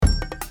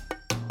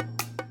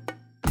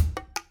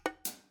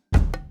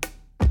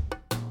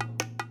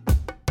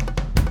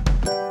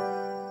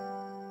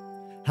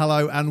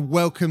Hello and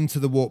welcome to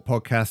the WARC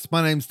Podcast.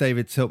 My name's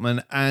David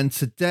Tiltman, and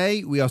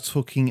today we are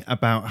talking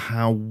about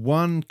how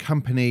one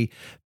company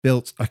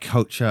built a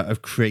culture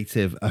of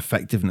creative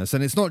effectiveness.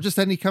 And it's not just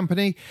any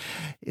company.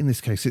 In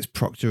this case, it's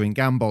Procter &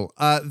 Gamble.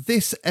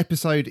 This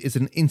episode is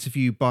an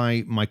interview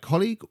by my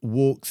colleague,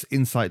 WARC's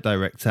Insight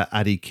Director,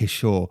 Adi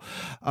Kishore,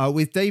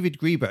 with David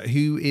Grieber,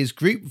 who is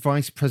Group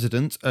Vice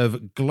President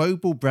of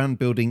Global Brand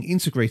Building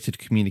Integrated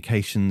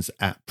Communications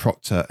at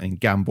Procter &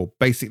 Gamble.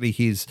 Basically,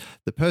 he's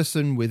the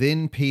person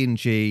within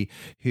P&G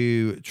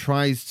who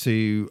tries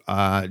to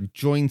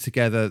join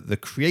together the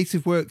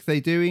creative work they're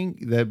doing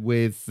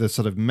with the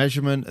sort of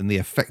measurement and the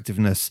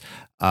effectiveness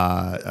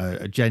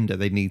agenda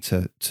they need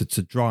to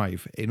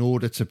drive in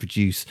order to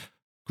produce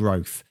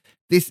growth.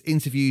 This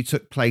interview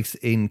took place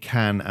in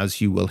Cannes,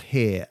 as you will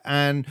hear,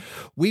 and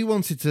we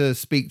wanted to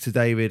speak to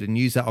David and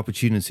use that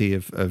opportunity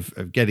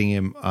of getting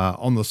him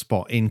on the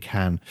spot in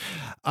Cannes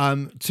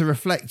to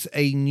reflect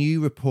a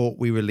new report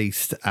we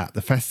released at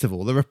the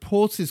festival. The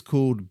report is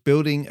called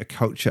Building a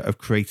Culture of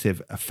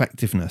Creative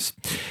Effectiveness.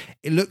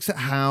 It looks at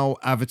how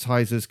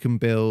advertisers can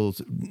build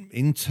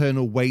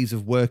internal ways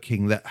of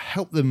working that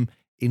help them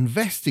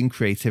invest in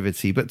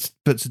creativity, but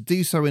to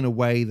do so in a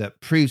way that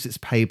proves its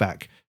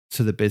payback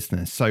to the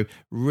business. So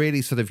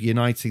really sort of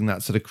uniting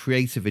that sort of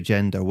creative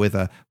agenda with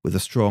a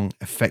strong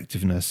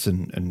effectiveness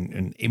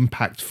and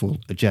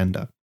impactful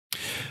agenda.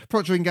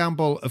 Procter &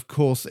 Gamble, of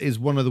course, is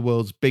one of the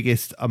world's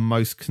biggest and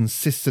most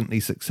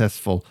consistently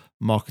successful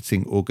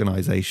marketing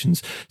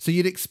organizations. So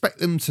you'd expect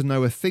them to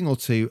know a thing or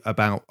two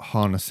about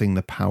harnessing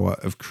the power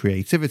of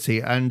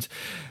creativity. And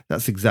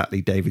that's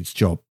exactly David's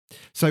job.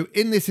 So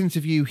in this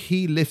interview,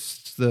 he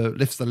lifts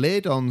the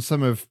lid on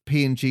some of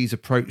P&G's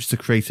approach to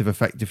creative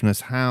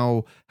effectiveness,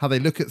 how they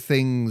look at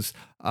things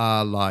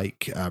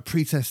like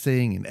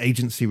pre-testing and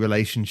agency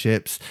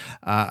relationships,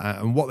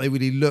 and what they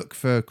really look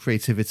for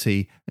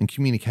creativity and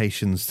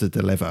communications to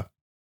deliver.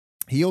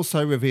 He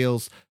also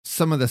reveals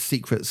some of the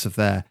secrets of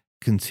their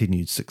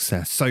continued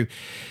success. So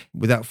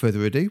without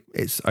further ado,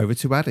 it's over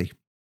to Adi.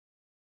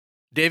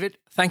 David,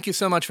 thank you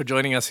so much for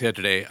joining us here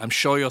today. I'm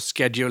sure your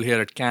schedule here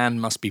at Cannes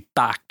must be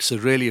packed, so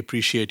really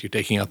appreciate you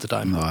taking out the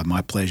time. Oh,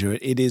 my pleasure.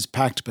 It is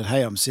packed, but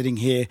hey, I'm sitting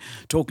here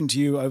talking to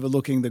you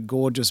overlooking the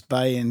gorgeous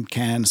bay in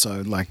Cannes,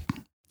 so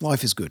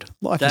life is good.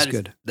 Life is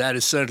good. That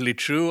is certainly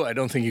true. I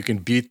don't think you can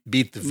beat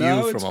the view from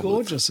our booth. It's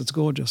gorgeous. It's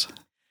gorgeous.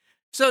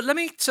 So let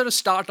me sort of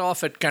start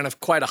off at kind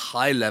of quite a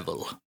high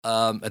level,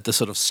 at the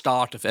sort of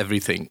start of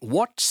everything.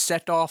 What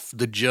set off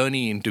the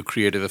journey into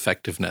creative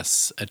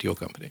effectiveness at your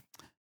company?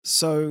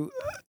 So,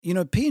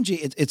 P&G,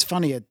 it's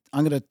funny.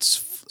 I'm going to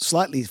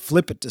slightly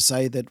flip it to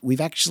say that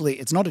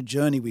it's not a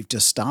journey we've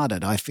just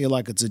started. I feel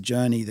like it's a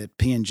journey that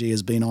P&G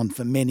has been on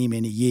for many,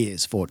 many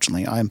years,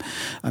 fortunately. I'm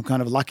kind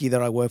of lucky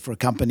that I work for a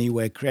company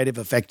where creative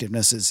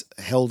effectiveness is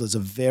held as a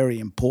very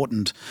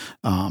important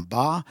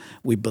bar.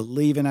 We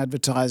believe in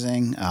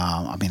advertising.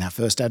 Our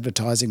first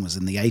advertising was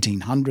in the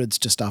 1800s,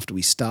 just after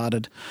we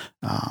started.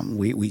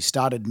 We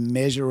started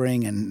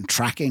measuring and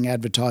tracking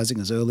advertising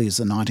as early as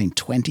the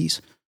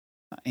 1920s.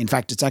 In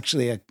fact, it's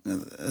actually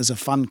there's a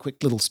fun,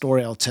 quick little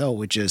story I'll tell,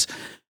 which is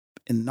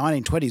in the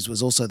 1920s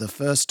was also the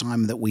first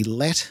time that we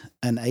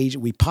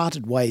we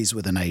parted ways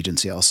with an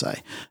agency, I'll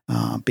say,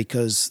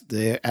 because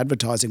their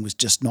advertising was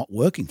just not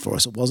working for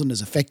us. It wasn't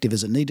as effective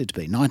as it needed to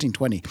be,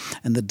 1920.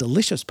 And the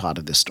delicious part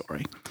of this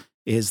story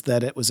is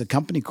that it was a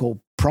company called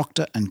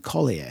Procter &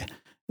 Collier,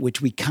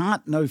 which we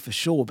can't know for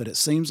sure, but it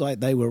seems like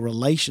they were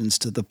relations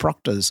to the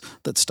Proctors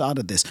that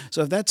started this.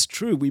 So if that's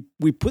true,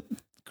 we put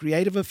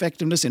creative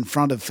effectiveness in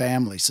front of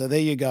family. So there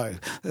you go.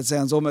 That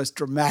sounds almost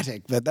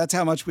dramatic, but that's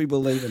how much we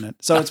believe in it.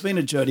 So it's been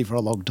a journey for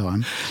a long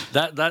time.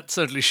 That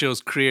certainly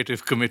shows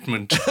creative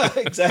commitment.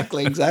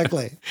 Exactly.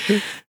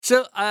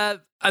 So,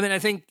 I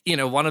think,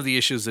 one of the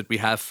issues that we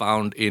have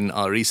found in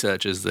our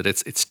research is that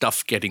it's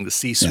tough getting the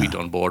C-suite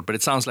on board, but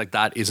it sounds like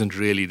that isn't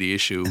really the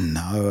issue.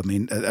 No,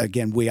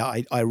 again,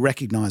 I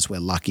recognize we're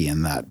lucky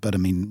in that, but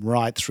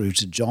right through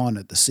to John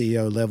at the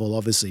CEO level,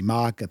 obviously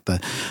Mark at the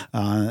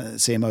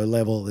CMO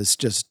level,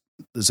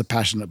 there's a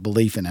passionate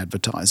belief in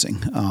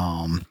advertising.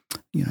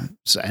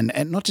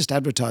 And not just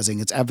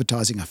advertising, it's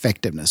advertising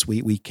effectiveness.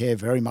 We care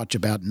very much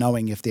about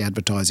knowing if the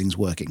advertising's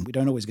working. We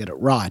don't always get it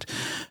right,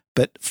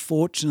 but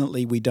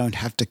fortunately we don't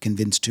have to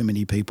convince too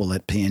many people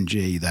at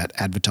P&G that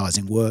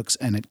advertising works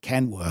and it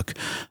can work.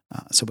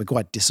 So we're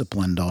quite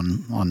disciplined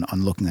on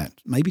looking at,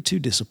 maybe too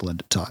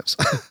disciplined at times.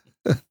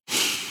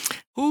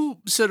 Who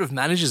sort of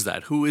manages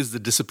that? Who is the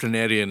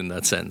disciplinarian in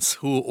that sense?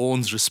 Who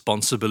owns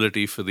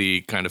responsibility for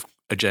the kind of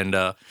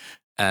agenda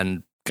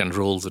and kind of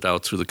rolls it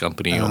out through the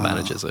company or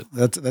manages it?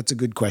 That's a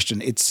good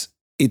question.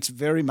 It's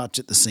very much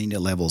at the senior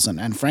levels,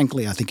 and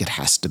frankly, I think it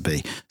has to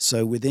be.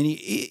 So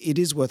it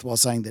is worthwhile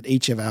saying that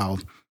each of our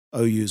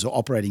OUs or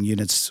operating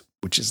units,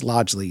 which is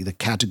largely the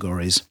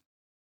categories,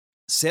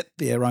 set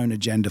their own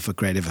agenda for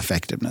creative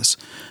effectiveness.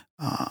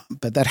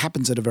 But that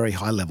happens at a very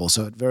high level.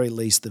 So at very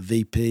least, the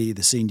VP,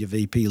 the senior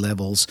VP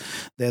levels,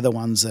 they're the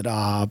ones that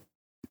are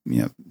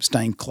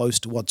staying close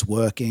to what's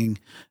working,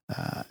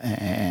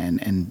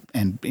 and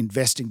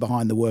investing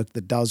behind the work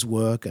that does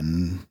work,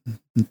 and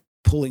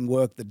pulling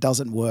work that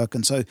doesn't work.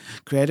 And so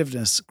creative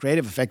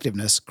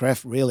effectiveness,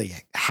 CREF, really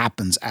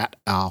happens at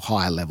our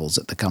higher levels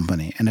at the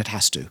company, and it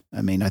has to.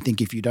 I mean, I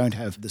think if you don't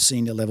have the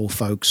senior level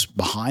folks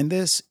behind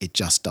this, it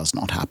just does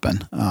not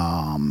happen.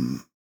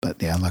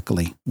 But yeah,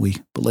 luckily we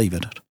believe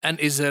in it. And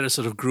is there a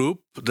sort of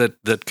group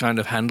that kind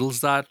of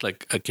handles that?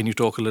 Like, can you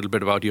talk a little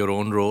bit about your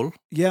own role?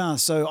 Yeah,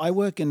 so I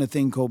work in a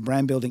thing called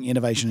Brand Building,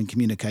 Innovation and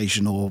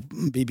Communication, or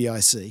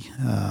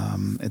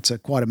BBIC. It's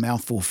quite a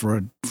mouthful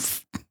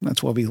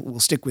that's why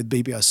we'll stick with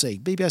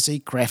BBIC.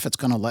 BBIC, CREF, it's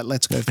kind of like,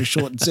 let's go for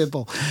short and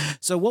simple.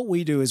 So what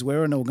we do is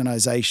we're an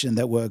organization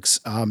that works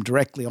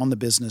directly on the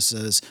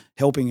businesses,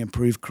 helping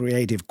improve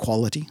creative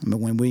quality. I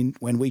mean,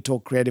 when we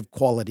talk creative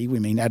quality, we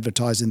mean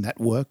advertising that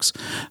works,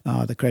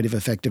 the creative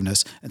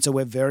effectiveness. And so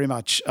we're very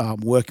much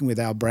working with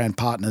our brand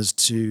partners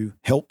to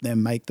help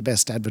them make the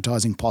best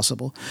advertising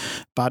possible.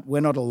 But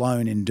we're not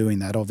alone in doing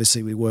that.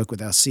 Obviously, we work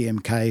with our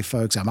CMK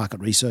folks, our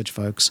market research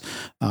folks,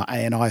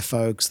 A&I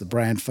folks, the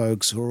brand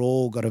folks, who are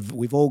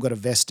we've all got a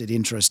vested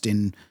interest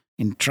in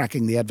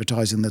tracking the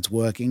advertising that's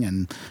working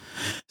and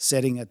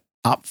setting it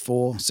up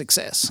for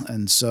success.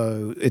 And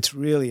so it's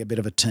really a bit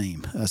of a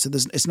team. So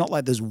it's not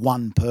like there's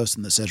one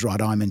person that says, right,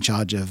 I'm in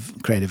charge of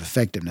creative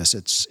effectiveness.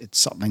 It's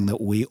something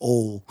that we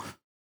all,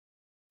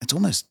 it's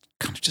almost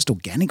kind of just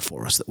organic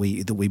for us that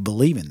we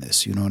believe in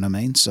this, you know what I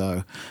mean?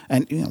 So,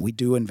 and we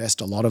do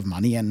invest a lot of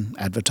money in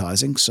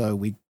advertising, so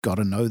we got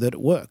to know that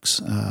it works.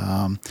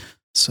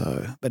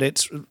 But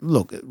it's,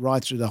 look,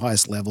 right through the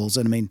highest levels.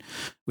 And I mean,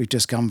 we've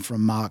just come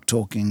from Mark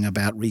talking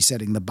about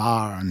resetting the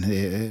bar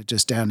and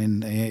just down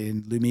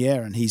in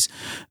Lumiere. And he's,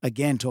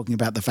 again, talking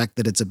about the fact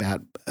that it's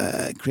about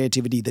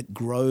creativity that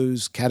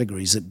grows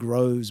categories, that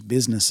grows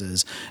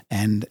businesses.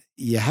 And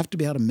you have to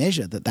be able to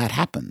measure that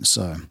happens.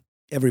 So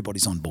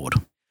everybody's on board.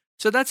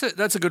 So that's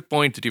a good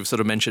point that you've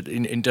sort of mentioned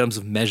in terms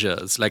of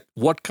measures. Like,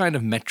 what kind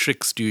of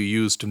metrics do you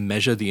use to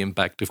measure the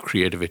impact of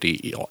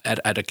creativity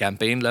at a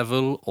campaign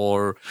level,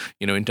 or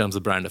in terms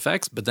of brand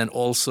effects, but then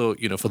also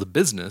for the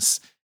business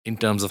in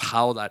terms of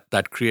how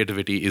that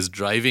creativity is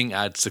driving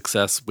ad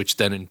success, which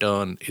then in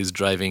turn is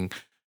driving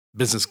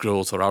business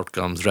growth or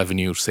outcomes,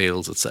 revenue,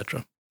 sales,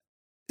 etc.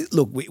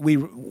 Look,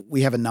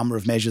 we have a number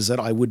of measures that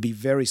I would be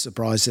very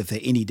surprised if they're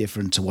any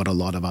different to what a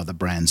lot of other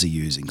brands are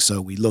using. So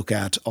we look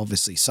at,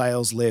 obviously,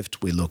 sales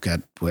lift. We're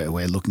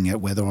looking at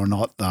whether or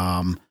not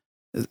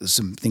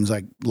some things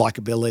like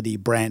likability,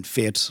 brand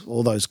fit,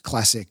 all those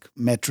classic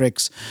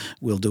metrics.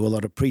 We'll do a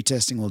lot of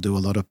pre-testing. We'll do a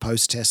lot of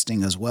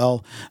post-testing as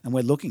well. And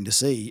we're looking to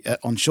see,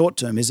 on short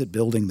term, is it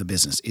building the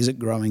business? Is it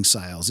growing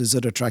sales? Is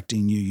it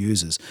attracting new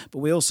users? But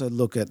we also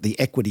look at the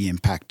equity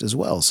impact as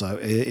well. So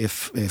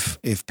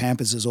if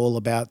Pampers is all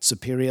about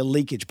superior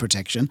leakage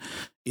protection,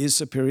 is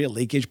superior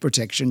leakage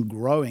protection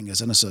growing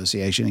as an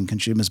association in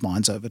consumers'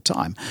 minds over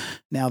time?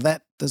 Now,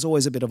 there's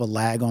always a bit of a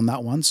lag on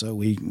that one, so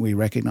we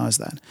recognize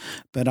that.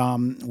 But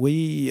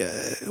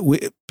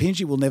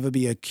P&G will never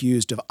be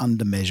accused of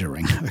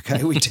under-measuring.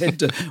 Okay, we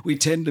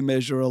tend to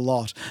measure a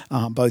lot,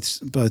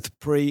 both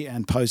pre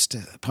and post,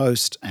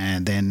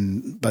 and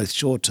then both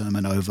short term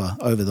and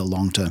over the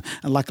long term.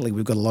 And luckily,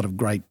 we've got a lot of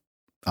great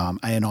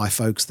A&I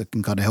folks that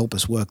can kind of help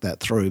us work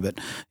that through. But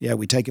yeah,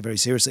 we take it very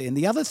seriously. And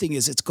the other thing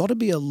is, it's got to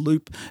be a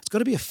loop. It's got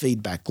to be a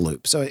feedback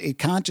loop. So it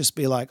can't just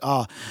be like,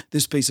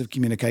 this piece of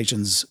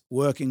communication's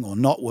working or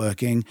not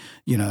working.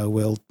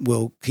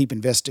 We'll keep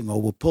investing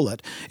or we'll pull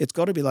it. It's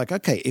got to be like,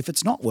 okay, if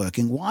it's not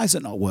working, why is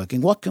it not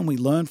working? What can we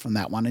learn from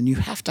that one? And you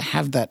have to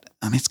have that.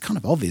 I mean, it's kind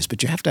of obvious,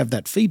 but you have to have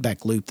that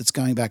feedback loop that's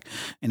going back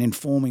and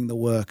informing the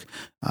work,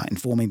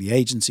 informing the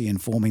agency,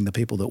 informing the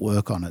people that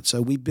work on it.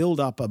 So we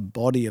build up a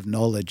body of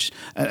knowledge.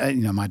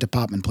 My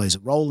department plays a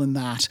role in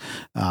that,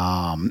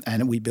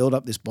 and we build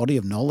up this body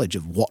of knowledge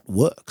of what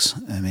works.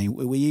 I mean,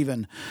 we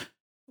even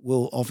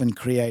will often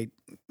create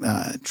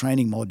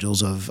training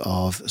modules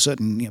of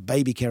certain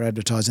baby care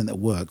advertising that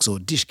works, or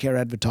dish care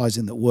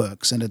advertising that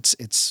works, and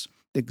it's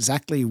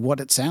exactly what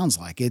it sounds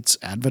like. It's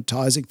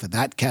advertising for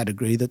that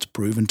category that's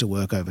proven to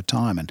work over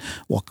time, and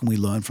what can we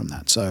learn from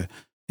that? So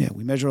yeah,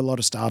 we measure a lot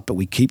of stuff, but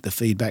we keep the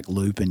feedback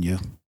loop, and you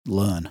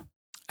learn.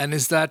 And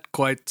is that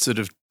quite sort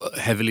of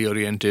heavily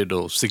oriented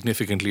or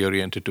significantly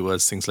oriented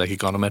towards things like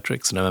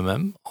econometrics and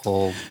MMM?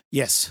 Or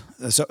yes,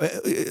 so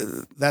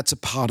that's a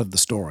part of the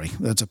story.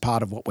 That's a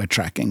part of what we're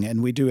tracking,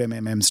 and we do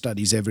MMM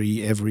studies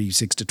every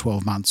 6 to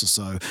 12 months or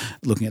so,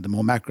 looking at the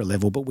more macro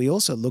level. But we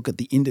also look at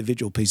the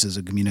individual pieces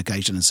of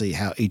communication and see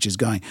how each is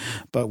going.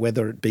 But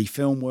whether it be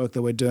film work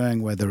that we're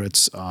doing, whether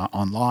it's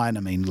online, I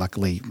mean,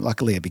 luckily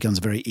it becomes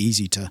very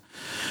easy to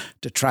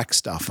track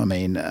stuff. I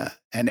mean.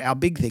 And our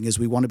big thing is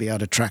we want to be able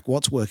to track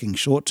what's working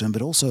short term,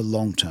 but also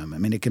long term. I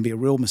mean, it can be a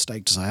real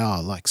mistake to say,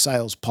 like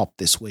sales popped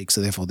this week, so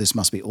therefore this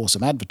must be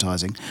awesome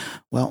advertising.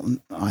 Well,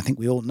 I think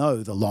we all know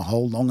the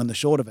whole long and the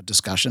short of a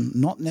discussion.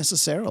 Not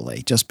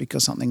necessarily. Just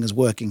because something is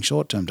working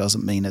short term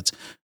doesn't mean it's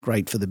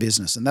great for the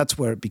business. And that's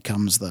where it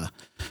becomes the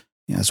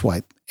That's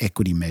why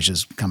equity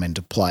measures come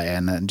into play,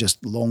 and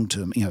just long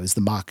term. Is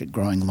the market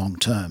growing long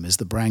term? Is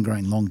the brand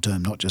growing long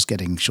term? Not just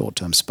getting short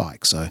term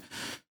spikes. So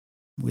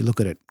we look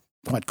at it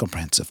quite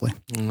comprehensively.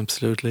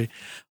 Absolutely.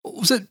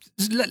 So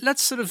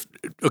let's sort of,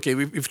 okay,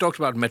 we've talked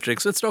about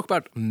metrics. Let's talk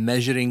about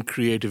measuring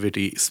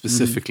creativity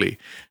specifically.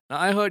 Now,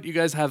 I heard you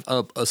guys have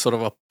a sort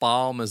of a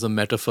palm as a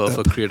metaphor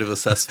for creative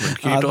assessment.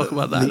 Can you talk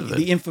about that a bit?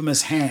 The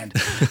infamous hand.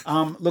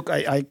 Look,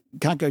 I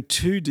can't go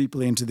too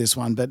deeply into this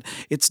one, but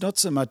it's not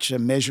so much a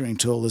measuring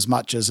tool as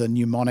much as a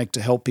mnemonic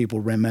to help people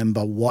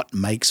remember what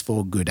makes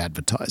for good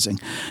advertising.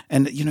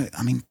 And,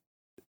 the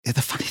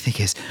funny thing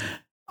is,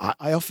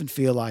 I often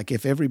feel like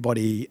if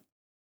everybody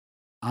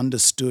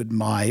understood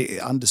my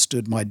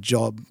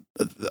job,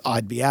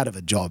 I'd be out of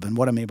a job. And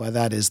what I mean by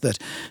that is that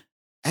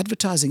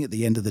advertising at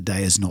the end of the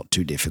day is not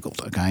too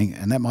difficult, okay?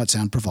 And that might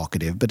sound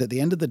provocative, but at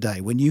the end of the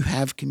day, when you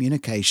have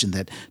communication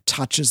that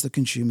touches the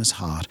consumer's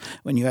heart,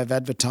 when you have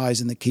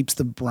advertising that keeps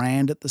the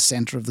brand at the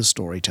center of the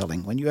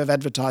storytelling, when you have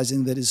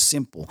advertising that is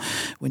simple,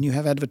 when you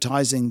have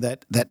advertising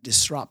that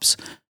disrupts,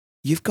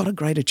 you've got a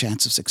greater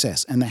chance of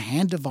success. And the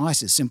hand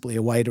device is simply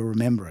a way to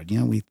remember it.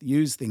 We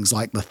use things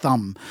like the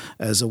thumb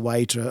as a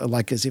way to,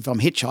 like as if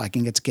I'm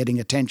hitchhiking, it's getting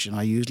attention.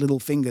 I use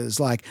little fingers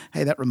like,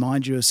 hey, that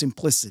reminds you of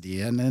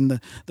simplicity. And then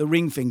the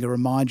ring finger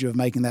reminds you of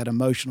making that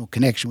emotional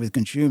connection with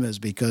consumers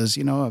because,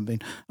 I'm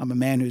a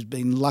man who's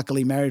been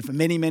luckily married for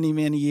many, many,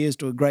 many years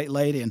to a great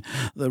lady. And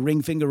the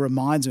ring finger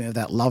reminds me of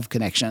that love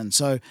connection.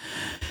 So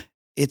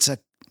it's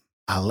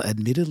I'll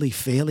admittedly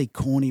fairly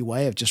corny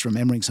way of just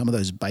remembering some of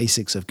those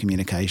basics of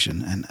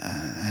communication.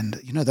 And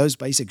those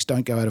basics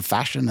don't go out of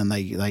fashion and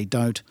they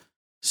don't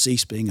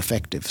cease being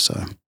effective.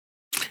 So.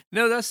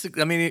 No, across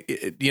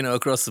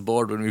the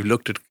board, when we've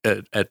looked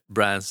at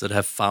brands that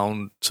have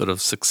found sort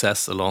of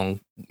success along,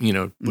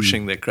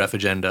 pushing their craft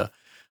agenda,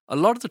 a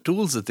lot of the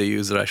tools that they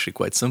use are actually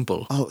quite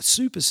simple. Oh,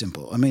 super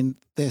simple.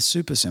 They're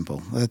super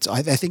simple.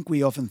 I think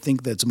we often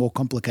think that it's more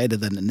complicated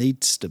than it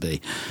needs to be.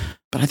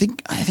 But I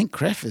think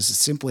craft is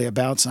simply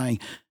about saying,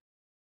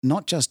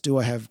 not just do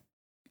I have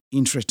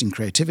interest in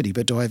creativity,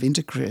 but do I have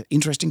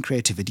interest in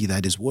creativity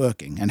that is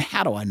working? And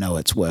how do I know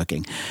it's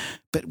working?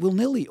 But we'll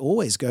nearly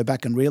always go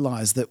back and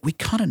realize that we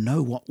kind of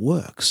know what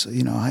works.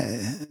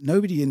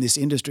 Nobody in this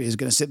industry is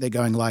going to sit there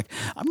going like,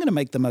 I'm going to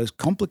make the most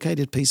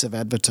complicated piece of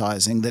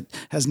advertising that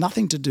has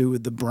nothing to do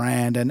with the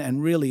brand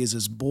and really is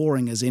as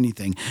boring as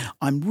anything.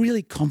 I'm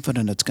really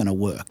confident it's going to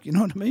work. You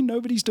know what I mean?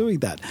 Nobody's doing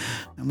that.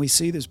 And we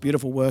see this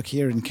beautiful work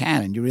here in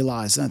Cannes and you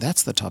realize, no,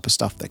 that's the type of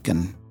stuff that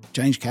can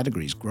change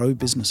categories, grow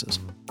businesses.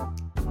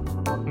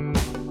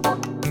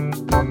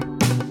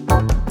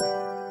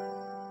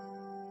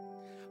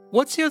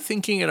 What's your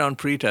thinking around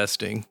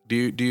pre-testing? Do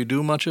you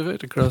do much of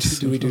it across?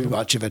 Do we do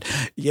much of it?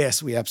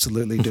 Yes, we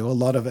absolutely do. A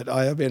lot of it.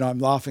 I'm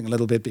laughing a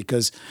little bit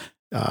because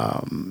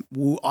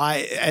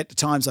at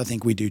times I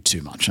think we do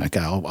too much. Okay,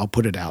 I'll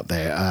put it out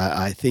there.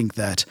 I think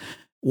that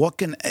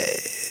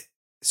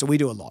so we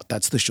do a lot.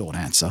 That's the short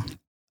answer.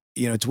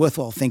 It's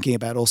worthwhile thinking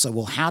about also,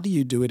 well, how do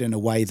you do it in a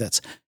way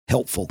that's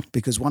helpful?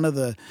 Because one of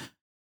the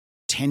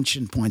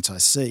tension points I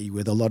see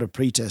with a lot of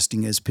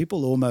pre-testing is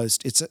people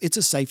almost, it's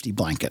a safety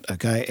blanket,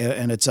 okay?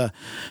 And it's a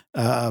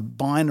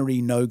binary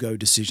no-go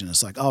decision.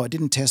 It's like, I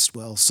didn't test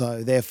well,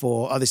 so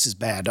therefore, this is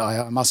bad.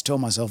 I must tell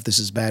myself this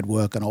is bad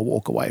work and I'll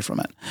walk away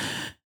from it.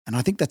 And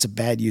I think that's a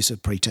bad use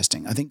of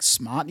pre-testing. I think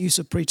smart use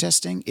of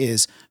pre-testing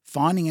is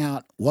finding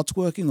out what's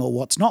working or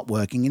what's not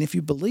working. And if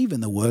you believe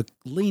in the work,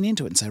 lean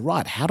into it and say,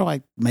 right, how do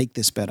I make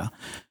this better?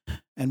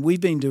 And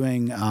we've been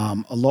doing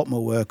a lot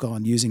more work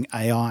on using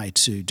AI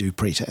to do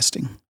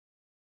pre-testing.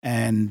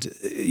 And,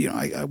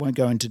 I won't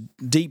go into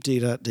deep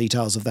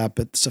details of that,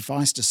 but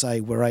suffice to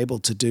say, we're able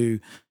to do,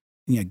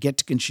 get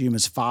to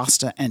consumers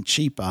faster and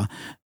cheaper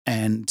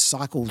and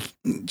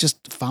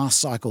fast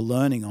cycle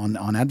learning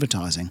on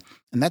advertising.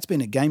 And that's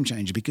been a game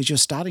changer because you're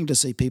starting to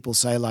see people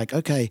say like,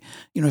 okay,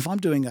 if I'm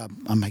doing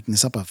I'm making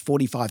this up, a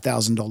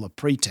 $45,000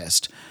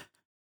 pre-test,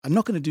 I'm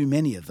not going to do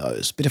many of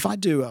those. But if I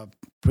do a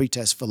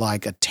pre-test for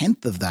like a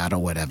tenth of that or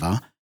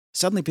whatever,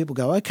 suddenly people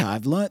go, okay,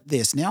 I've learnt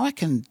this. Now I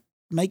can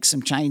make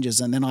some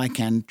changes and then I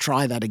can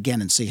try that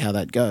again and see how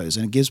that goes.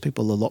 And it gives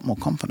people a lot more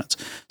confidence.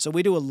 So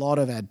we do a lot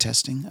of ad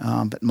testing.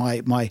 But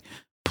my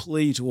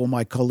plea to all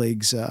my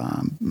colleagues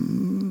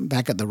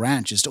back at the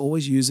ranch is to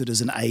always use it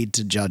as an aid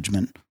to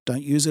judgment.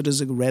 Don't use it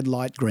as a red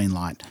light, green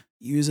light.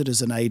 Use it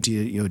as an aid to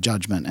your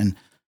judgment and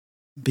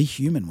be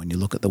human when you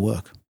look at the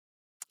work.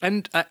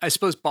 And I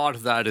suppose part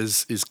of that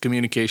is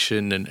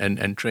communication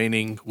and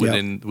training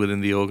within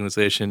the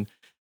organization.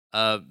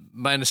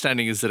 My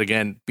understanding is that,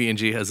 again,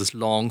 P&G has this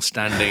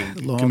long-standing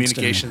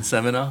communication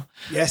seminar,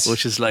 yes,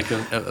 which is like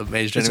a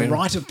major. It's a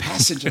rite of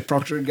passage at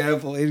Procter &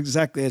 Gamble.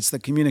 Exactly, it's the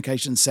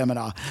communication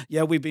seminar.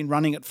 Yeah, we've been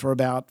running it for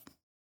about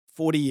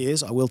 40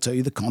 years. I will tell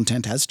you the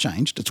content has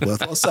changed. It's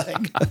worthwhile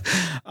saying.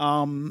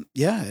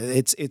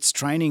 It's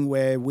training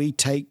where we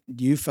take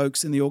you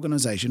folks in the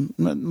organization,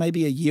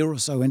 maybe a year or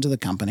so into the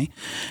company,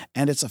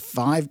 and it's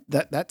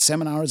that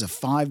seminar is a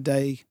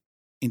 5-day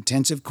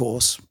intensive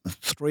course.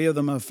 3 of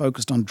them are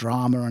focused on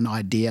drama and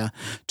idea.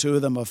 2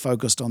 of them are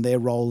focused on their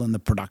role in the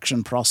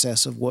production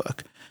process of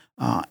work.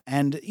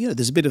 And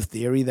there's a bit of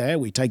theory there.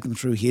 We take them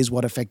through, here's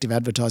what effective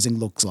advertising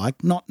looks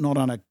like, not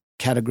on a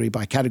category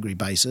by category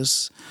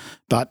basis,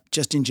 but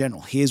just in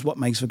general. Here's what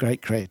makes for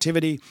great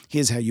creativity.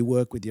 Here's how you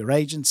work with your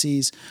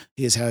agencies.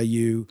 Here's how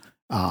you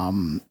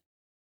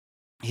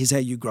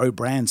grow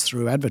brands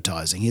through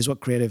advertising. Here's what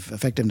creative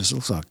effectiveness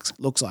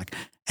looks like.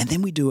 And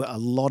then we do a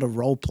lot of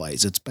role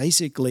plays. It's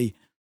basically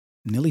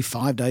nearly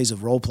 5 days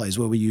of role plays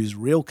where we use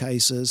real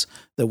cases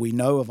that we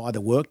know have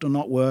either worked or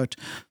not worked.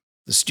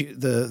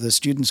 The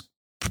students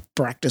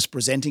practice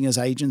presenting as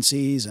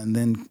agencies and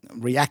then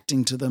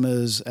reacting to them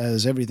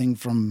as everything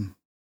from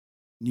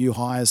new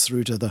hires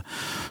through to the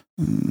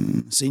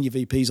senior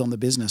VPs on the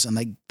business,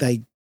 and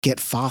they get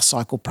fast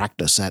cycle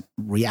practice at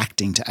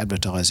reacting to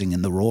advertising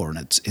in the raw, and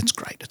it's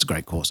great. It's a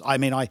great course. I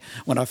mean,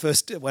 when I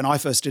first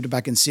did it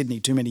back in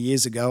Sydney too many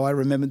years ago, I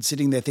remembered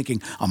sitting there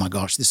thinking, oh my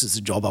gosh, this is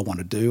the job I want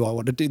to do. I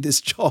want to do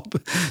this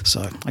job.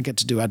 So I get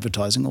to do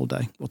advertising all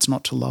day. What's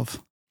not to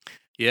love?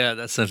 Yeah,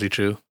 that's certainly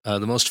true. The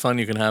most fun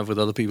you can have with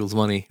other people's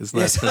money, isn't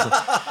that? Yes.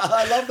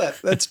 I love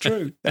that. That's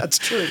true. That's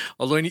true.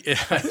 Although I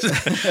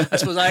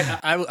suppose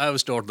I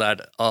was taught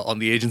that on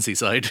the agency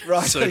side.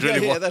 Right. So it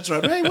really that's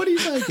right. Hey, what do you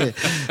think?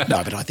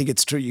 No, but I think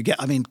it's true.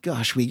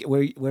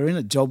 We're in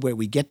a job where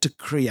we get to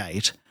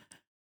create,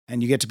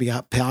 and you get to be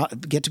a part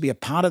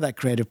of that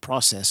creative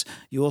process.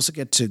 You also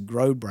get to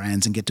grow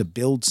brands and get to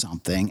build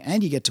something,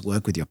 and you get to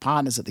work with your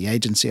partners at the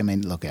agency. I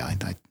mean, look,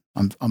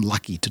 I'm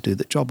lucky to do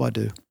the job I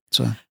do.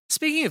 So.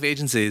 Speaking of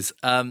agencies,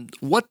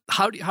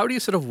 how do you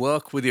sort of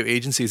work with your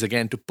agencies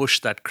again to push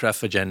that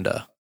CREF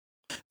agenda?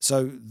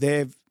 So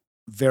they're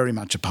very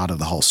much a part of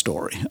the whole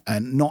story,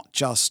 and not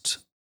just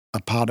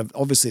a part of.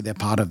 Obviously, they're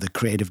part of the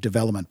creative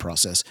development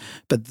process,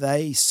 but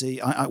they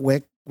see.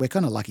 We're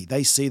kind of lucky.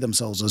 They see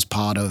themselves as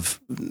part of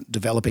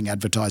developing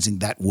advertising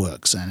that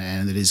works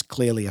and it is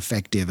clearly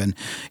effective. And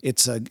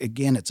it's a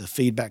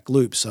feedback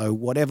loop. So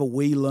whatever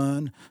we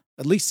learn,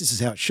 at least this is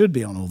how it should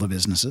be on all the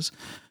businesses.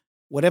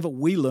 Whatever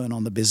we learn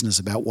on the business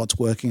about what's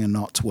working and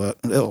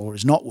or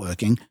is not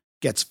working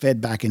gets fed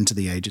back into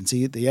the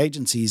agency. The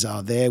agencies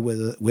are there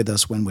with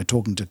us when we're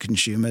talking to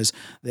consumers.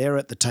 They're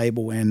at the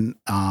table when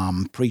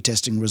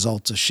pre-testing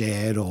results are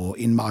shared or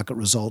in-market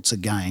results are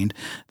gained.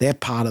 They're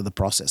part of the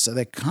process. So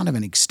they're kind of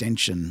an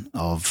extension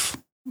of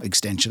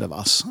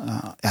us.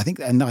 I think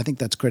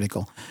that's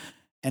critical.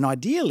 And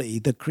ideally,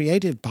 the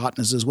creative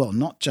partners as well,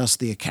 not just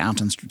the account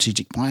and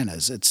strategic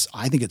planners.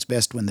 I think it's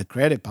best when the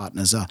creative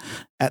partners are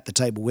at the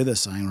table with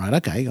us saying, right,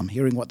 okay, I'm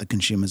hearing what the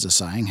consumers are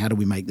saying. How do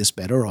we make this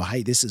better? Or,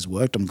 hey, this has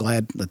worked. I'm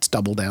glad. Let's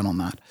double down on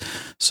that.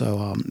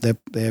 So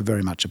they're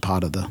very much a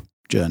part of the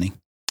journey.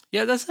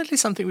 Yeah, that's actually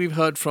something we've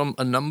heard from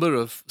a number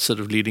of sort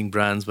of leading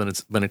brands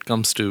when it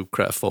comes to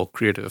CREF or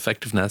creative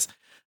effectiveness.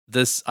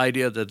 This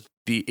idea that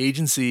the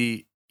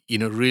agency,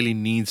 really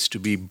needs to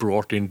be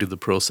brought into the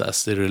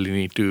process. They really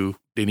need to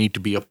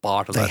be a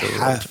part of that. They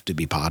have to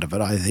be part of it.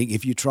 I think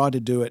if you try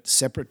to do it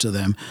separate to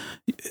them,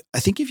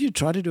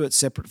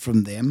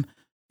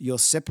 you're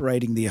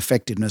separating the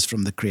effectiveness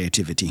from the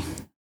creativity,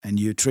 and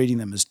you're treating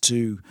them as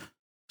two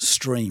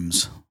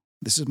streams.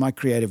 This is my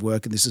creative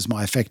work and this is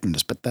my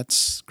effectiveness, but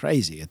that's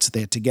crazy. It's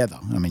there together.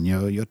 I mean,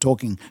 you're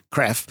talking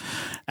CREF,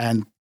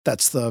 and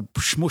that's the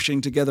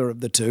smushing together of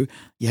the two.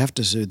 You have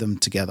to do them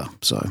together.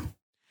 So.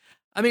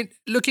 I mean,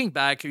 looking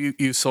back,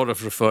 you sort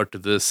of referred to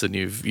this and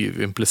you've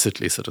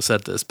implicitly sort of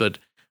said this, but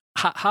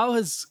how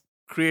has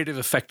creative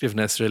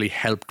effectiveness really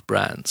helped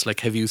brands? Like,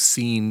 have you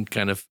seen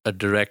kind of a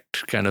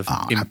direct kind of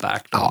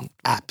impact on?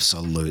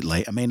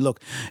 Absolutely. I mean,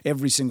 look,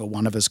 every single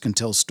one of us can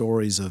tell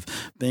stories of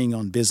being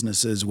on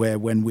businesses where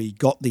when we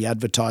got the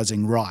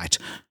advertising right,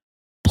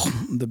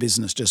 the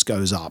business just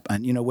goes up.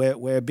 And,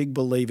 we're big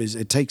believers.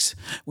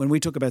 When we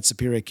talk about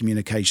superior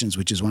communications,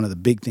 which is one of the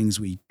big things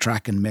we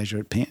track and measure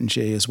at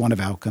P&G as one of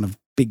our kind of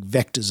big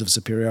vectors of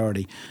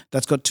superiority,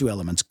 that's got 2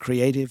 elements,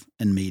 creative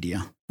and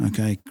media.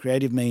 Okay.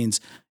 Creative means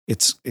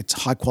it's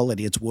high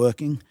quality, it's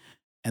working,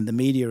 and the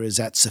media is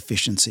at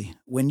sufficiency.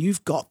 When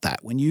you've got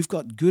that, when you've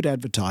got good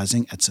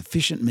advertising at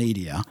sufficient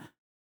media,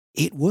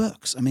 it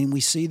works. I mean,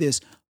 we see this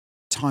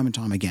time and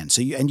time again.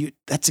 So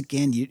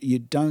you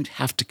don't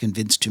have to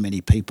convince too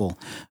many people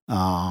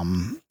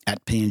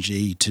at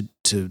P&G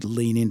to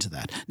lean into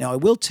that. Now, I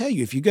will tell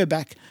you, if you go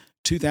back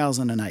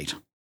 2008,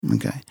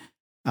 okay,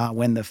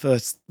 when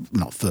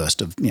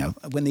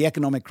when the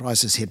economic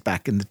crisis hit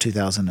back in the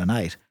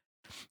 2008,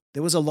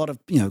 there was a lot of,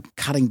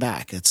 cutting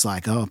back. It's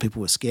like,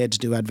 people were scared to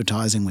do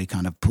advertising. We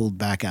kind of pulled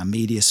back our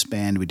media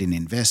spend. We didn't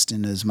invest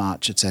in as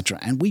much, et cetera.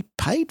 And we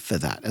paid for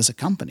that as a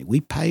company.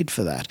 We paid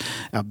for that.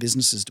 Our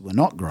businesses were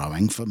not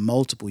growing for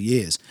multiple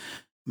years.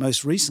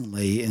 Most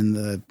recently, in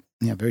the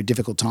very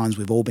difficult times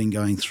we've all been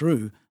going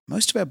through,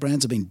 most of our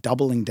brands have been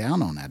doubling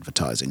down on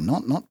advertising,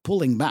 not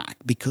pulling back,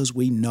 because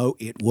we know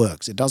it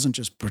works. It doesn't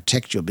just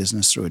protect your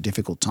business through a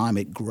difficult time.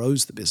 It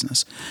grows the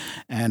business.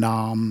 And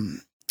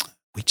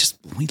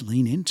we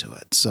lean into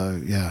it.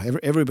 So yeah,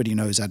 everybody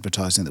knows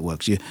advertising that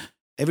works.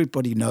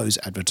 everybody knows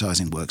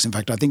advertising works. In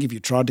fact, I think if you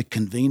tried to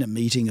convene a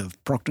meeting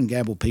of Procter &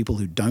 Gamble people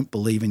who don't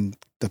believe in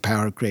the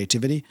power of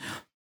creativity,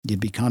 you'd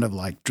be kind of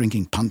like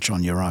drinking punch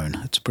on your own.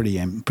 It's pretty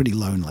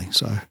lonely.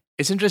 So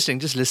it's interesting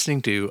just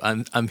listening to you.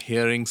 I'm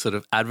hearing sort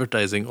of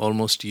advertising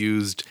almost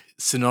used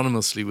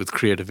synonymously with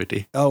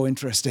creativity. Oh,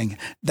 interesting.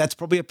 That's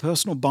probably a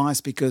personal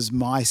bias because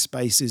my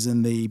space is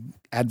in the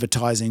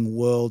advertising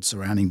world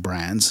surrounding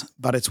brands.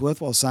 But it's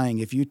worthwhile saying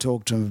if you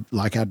talk to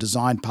like our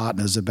design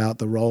partners about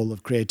the role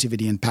of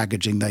creativity in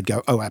packaging, they'd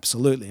go, oh,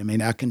 absolutely. I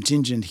mean, our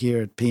contingent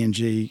here at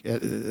P&G,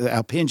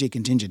 our P&G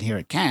contingent here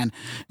at Cannes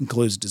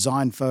includes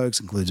design folks,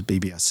 includes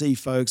BBRC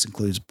folks,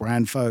 includes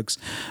brand folks,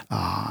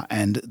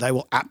 and they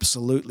will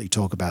absolutely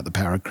talk about the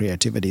power of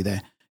creativity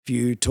there. If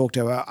you talk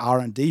to our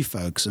R&D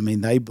folks, I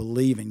mean, they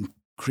believe in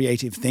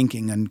creative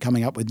thinking and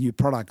coming up with new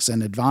products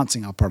and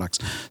advancing our products.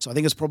 So I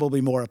think it's probably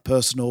more a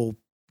personal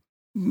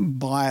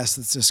bias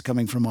that's just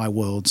coming from my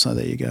world. So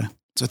there you go.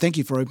 So thank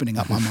you for opening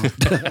up my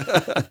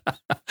mind.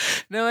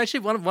 No, actually,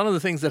 one of the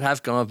things that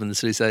have come up in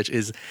this research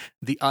is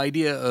the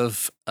idea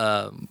of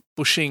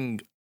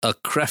pushing a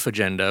CREF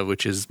agenda,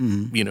 which is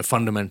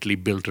fundamentally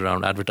built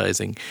around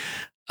advertising,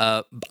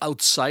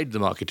 outside the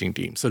marketing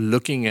team. So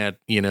looking at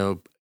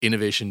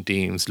innovation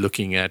teams,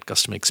 looking at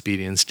customer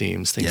experience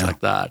teams, things like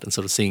that, and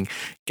sort of seeing,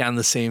 can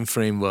the same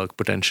framework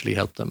potentially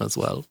help them as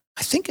well?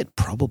 I think it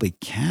probably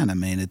can. I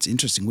mean, it's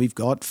interesting. We've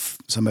got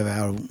some of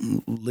our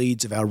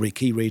leads of our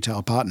key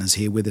retail partners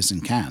here with us in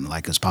Cannes,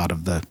 like as part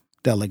of the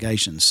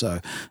delegation. So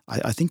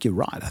I think you're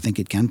right. I think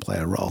it can play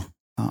a role.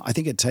 I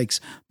think it takes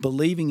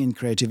believing in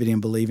creativity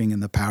and believing in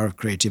the power of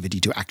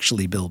creativity to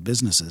actually build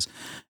businesses.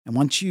 And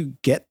once you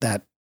get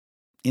that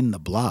in the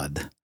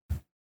blood,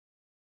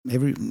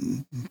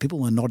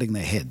 people are nodding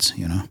their heads,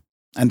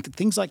 and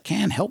things like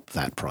Cannes help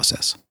that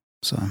process.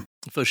 So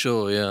for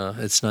sure, yeah,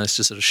 it's nice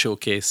to sort of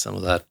showcase some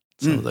of that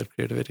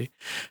creativity.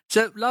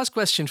 So, last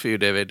question for you,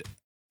 David.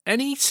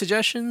 Any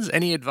suggestions,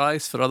 any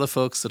advice for other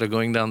folks that are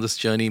going down this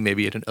journey,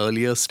 maybe at an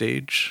earlier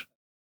stage?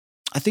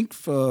 I think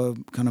for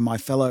kind of my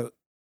fellow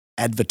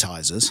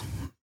advertisers,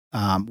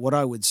 what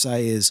I would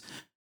say is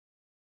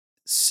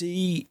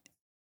see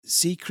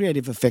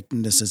creative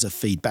effectiveness as a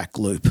feedback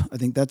loop. I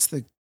think that's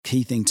the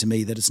key thing to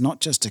me, that it's not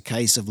just a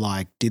case of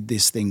like, did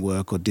this thing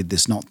work or did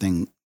this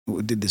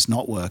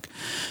not work?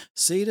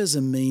 See it as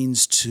a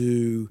means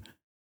to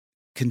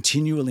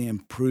continually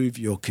improve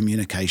your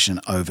communication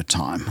over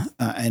time.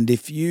 And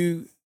if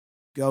you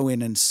go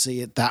in and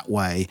see it that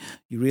way,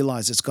 you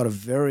realize it's got a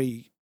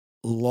very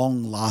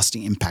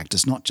long-lasting impact.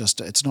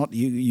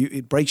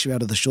 It breaks you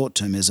out of the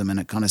short-termism, and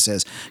it kind of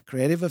says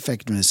creative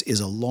effectiveness is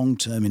a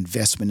long-term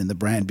investment in the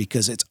brand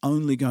because it's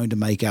only going to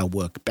make our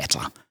work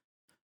better.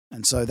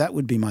 And so that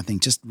would be my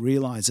thing. Just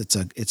realize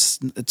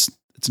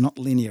it's not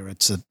linear.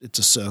 It's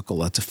a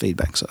circle. It's a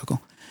feedback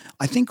circle.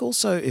 I think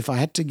also, if I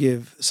had to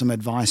give some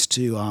advice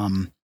to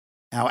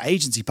our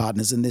agency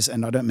partners in this,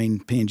 and I don't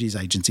mean P&G's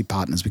agency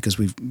partners because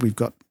we've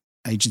got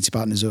agency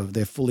partners who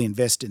they're fully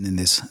invested in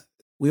this.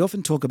 We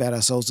often talk about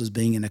ourselves as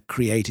being in a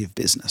creative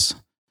business,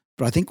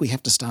 but I think we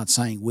have to start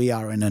saying we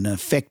are in an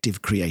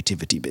effective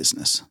creativity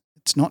business.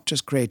 It's not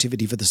just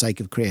creativity for the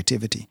sake of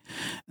creativity.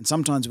 And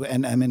sometimes,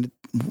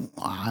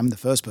 I'm the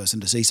first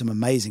person to see some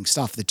amazing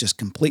stuff that just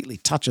completely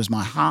touches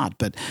my heart.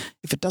 But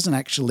if it doesn't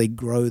actually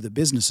grow the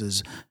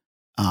businesses,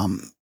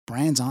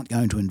 brands aren't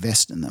going to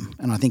invest in them.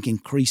 And I think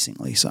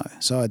increasingly so.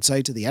 So I'd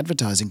say to the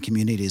advertising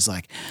community is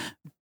like,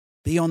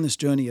 be on this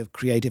journey of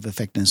creative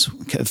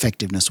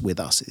effectiveness with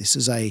us. This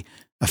is a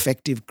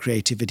effective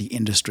creativity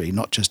industry,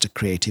 not just a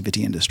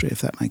creativity industry,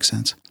 if that makes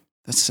sense.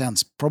 That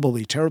sounds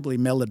probably terribly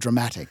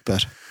melodramatic,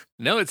 but...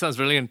 No, it sounds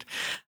brilliant.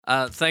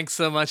 Thanks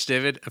so much,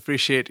 David.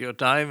 Appreciate your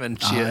time and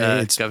coming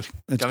here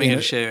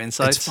to share your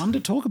insights. It's fun to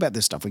talk about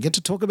this stuff. We get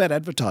to talk about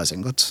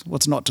advertising.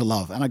 What's not to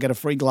love? And I get a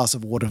free glass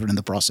of water in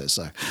the process,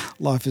 so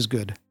life is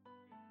good.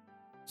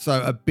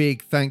 So a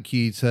big thank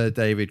you to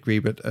David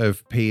Griebert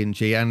of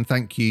P&G, and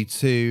thank you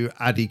to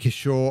Adi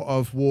Kishore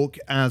of WARC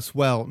as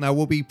well. Now,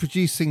 we'll be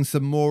producing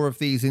some more of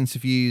these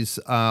interviews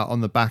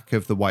on the back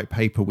of the white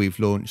paper we've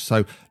launched,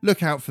 so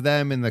look out for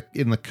them in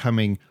the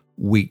coming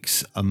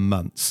weeks and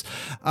months.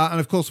 And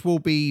of course, we'll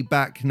be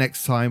back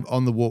next time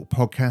on the WARC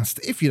podcast.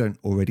 If you don't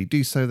already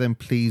do so, then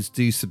please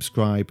do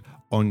subscribe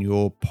on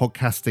your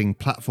podcasting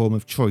platform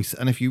of choice.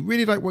 And if you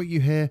really like what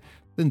you hear,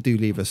 then do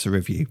leave us a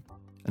review.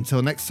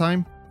 Until next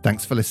time,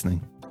 thanks for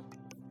listening.